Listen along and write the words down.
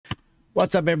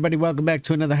What's up, everybody? Welcome back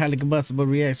to another highly combustible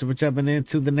reaction. We're jumping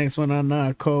into the next one on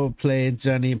our Coldplay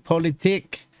journey.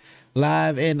 Politik,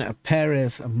 live in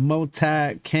Paris,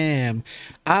 MultiCam.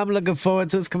 I'm looking forward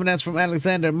to it. It's coming out from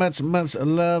Alexander. Much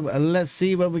love. Let's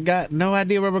see what we got. No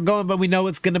idea where we're going, but we know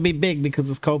it's going to be big because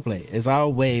it's Coldplay. It's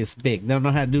always big. They don't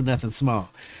know how to do nothing small.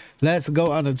 Let's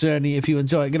go on a journey. If you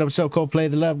enjoy it, get up, show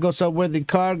Coldplay the love. Go show Worthy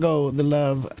Cargo the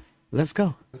love. Let's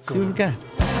go. See what we got.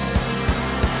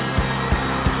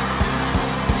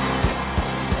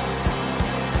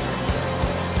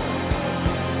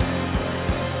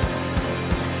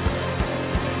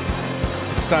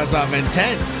 Starts off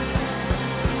intense.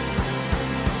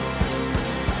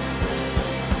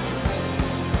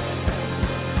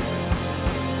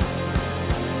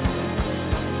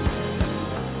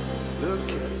 Look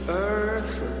at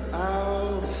Earth from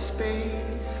outer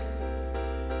space.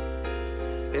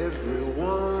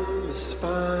 Everyone must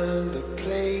find a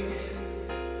place.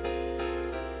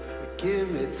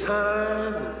 Give me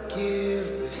time and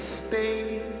give me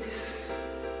space.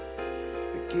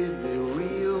 Give me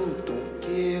real, don't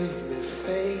give me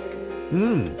fake.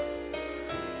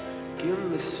 Give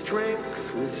me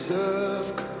strength,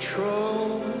 reserve,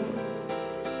 control.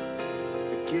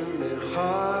 Give me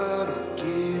heart, and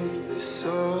give me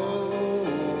soul.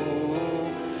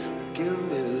 Give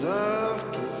me love,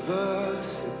 give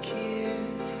us a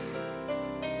kiss.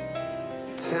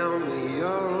 Tell me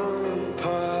your own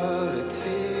politic.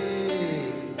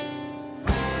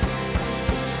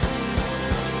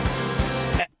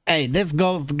 Hey, this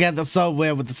goes together so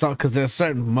well with the song because there's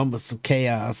certain moments of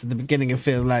chaos. At the beginning, it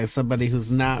feels like somebody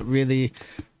who's not really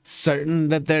certain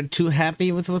that they're too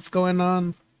happy with what's going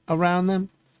on around them.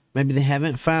 Maybe they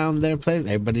haven't found their place.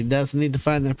 Everybody does need to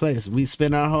find their place. We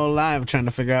spend our whole life trying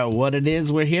to figure out what it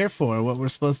is we're here for, what we're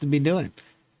supposed to be doing.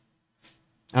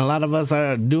 And a lot of us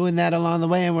are doing that along the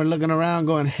way, and we're looking around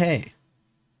going, hey,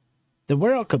 the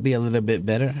world could be a little bit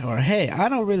better. Or, hey, I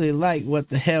don't really like what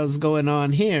the hell's going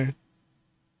on here.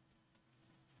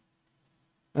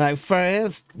 Like, for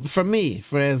me,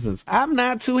 for instance, I'm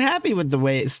not too happy with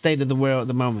the state of the world at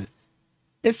the moment.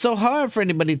 It's so hard for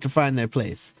anybody to find their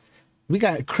place. We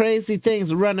got crazy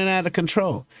things running out of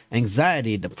control.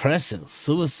 Anxiety, depression,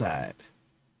 suicide.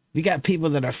 We got people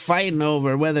that are fighting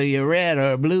over whether you're red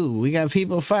or blue. We got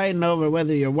people fighting over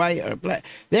whether you're white or black.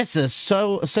 This is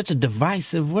such a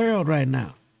divisive world right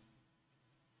now.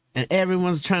 And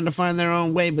everyone's trying to find their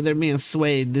own way, but they're being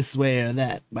swayed this way or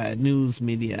that by news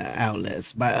media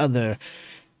outlets, by other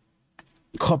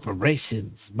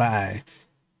corporations, by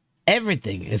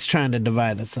everything is trying to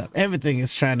divide us up. Everything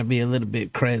is trying to be a little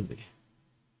bit crazy.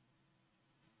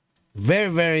 Very,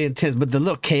 very intense. But the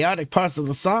little chaotic parts of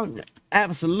the song,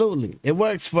 absolutely. It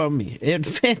works for me. It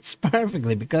fits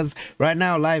perfectly because right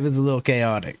now life is a little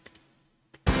chaotic.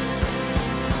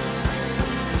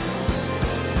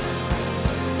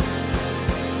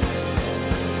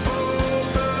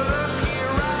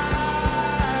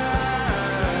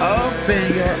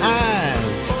 Open your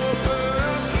eyes.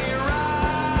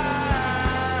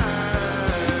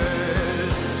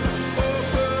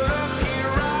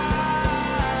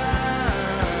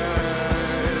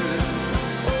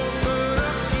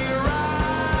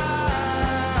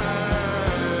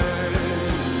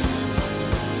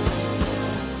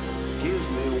 Give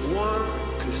me one,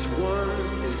 'cause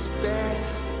one is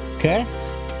best. Okay.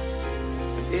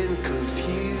 In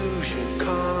confusion,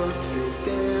 confidence.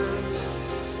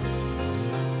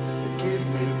 Give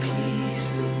me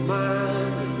peace of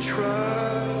mind and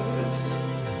trust.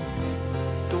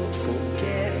 Don't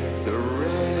forget the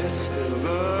rest of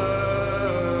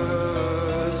us.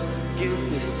 Give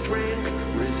me strength,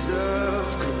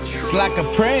 reserve, control. It's like a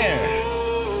prayer.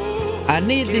 I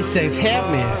need these things. Help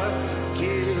me.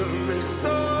 Give me souls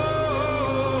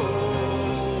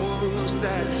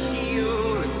that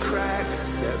heal and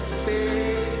cracks that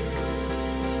fix.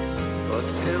 Or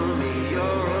tell me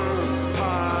your own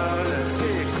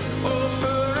politic.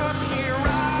 Open up your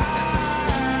eyes.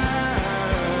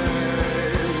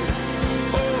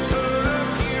 Open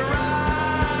up your eyes.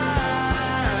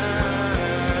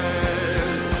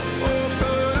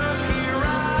 Open up your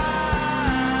eyes.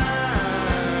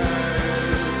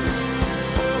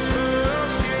 Open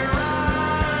up your eyes.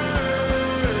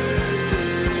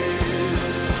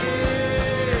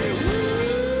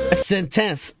 It's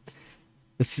intense.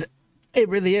 It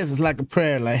really is. It's like a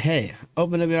prayer. Like, hey,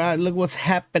 open up your eyes. Look what's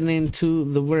happening to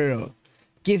the world.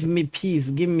 Give me peace.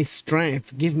 Give me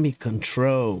strength. Give me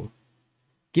control.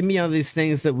 Give me all these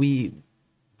things that we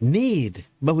need,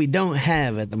 but we don't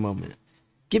have at the moment.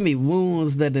 Give me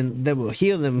wounds that will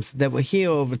heal them, that will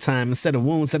heal over time, instead of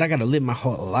wounds that I got to live my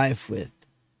whole life with.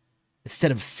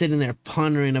 Instead of sitting there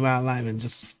pondering about life and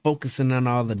just focusing on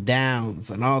all the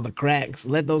downs and all the cracks,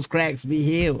 let those cracks be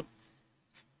healed.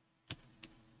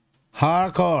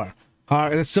 Hardcore.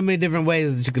 There's so many different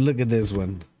ways that you could look at this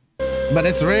one. But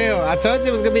it's real. I told you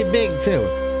it was going to be big too.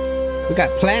 We got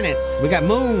planets. We got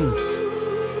moons.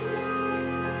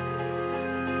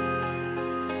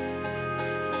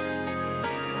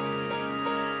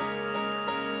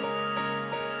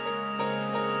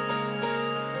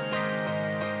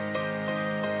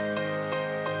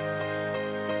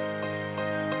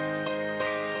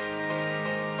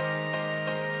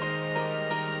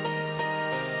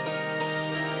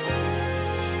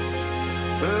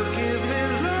 But give me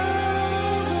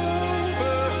love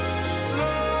over,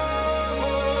 love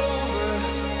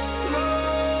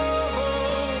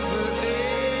over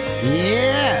this.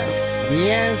 Yes.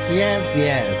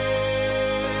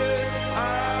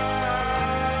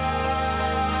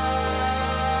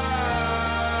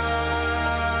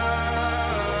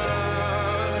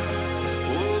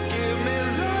 Oh, give me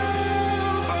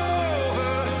love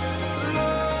over,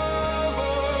 love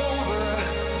over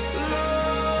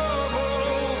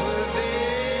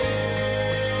this.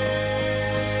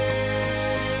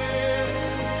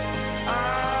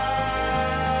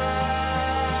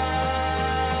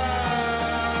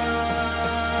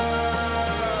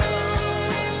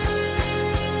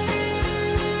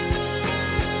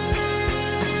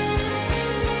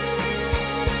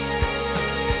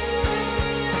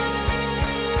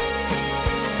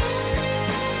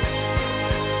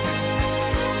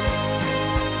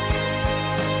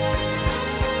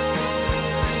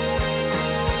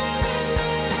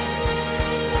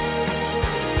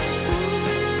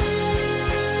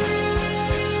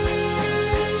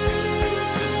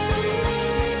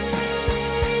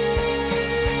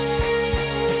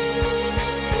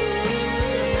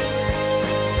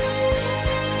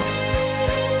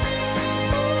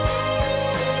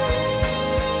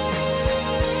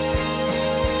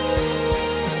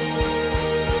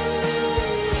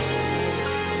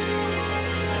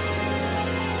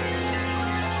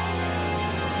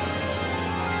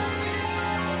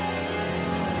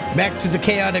 Back to the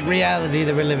chaotic reality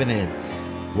that we're living in.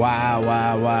 Wow.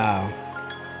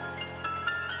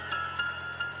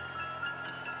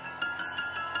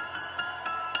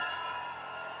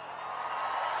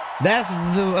 That's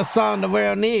a song the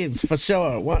world needs, for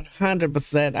sure.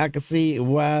 100%. I can see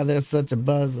why there's such a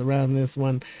buzz around this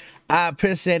one. I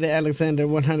appreciate it, Alexander.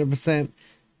 100%.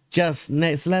 Just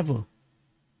next level.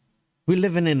 We're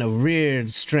living in a weird,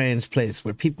 strange place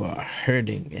where people are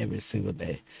hurting every single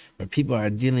day, where people are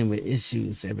dealing with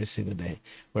issues every single day,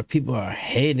 where people are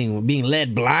hating, being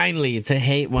led blindly to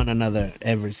hate one another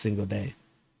every single day.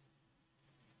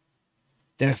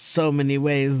 There's so many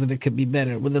ways that it could be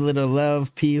better with a little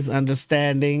love, peace,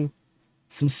 understanding,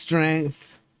 some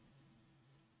strength.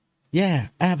 Yeah,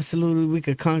 absolutely. We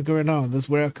could conquer it all. This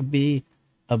world could be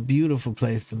a beautiful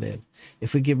place to live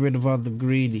if we get rid of all the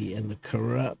greedy and the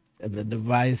corrupt and the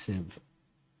divisive.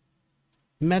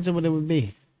 Imagine what it would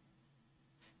be.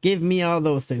 Give me all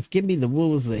those things. Give me the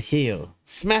wolves that heal.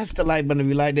 Smash the like button if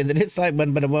you liked it. The dislike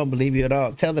button, but I won't believe you at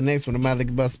all. Tell the next one about the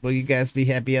Combustible. You guys be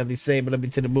happy, healthy, safe, but let me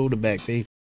to the moon and back, peace.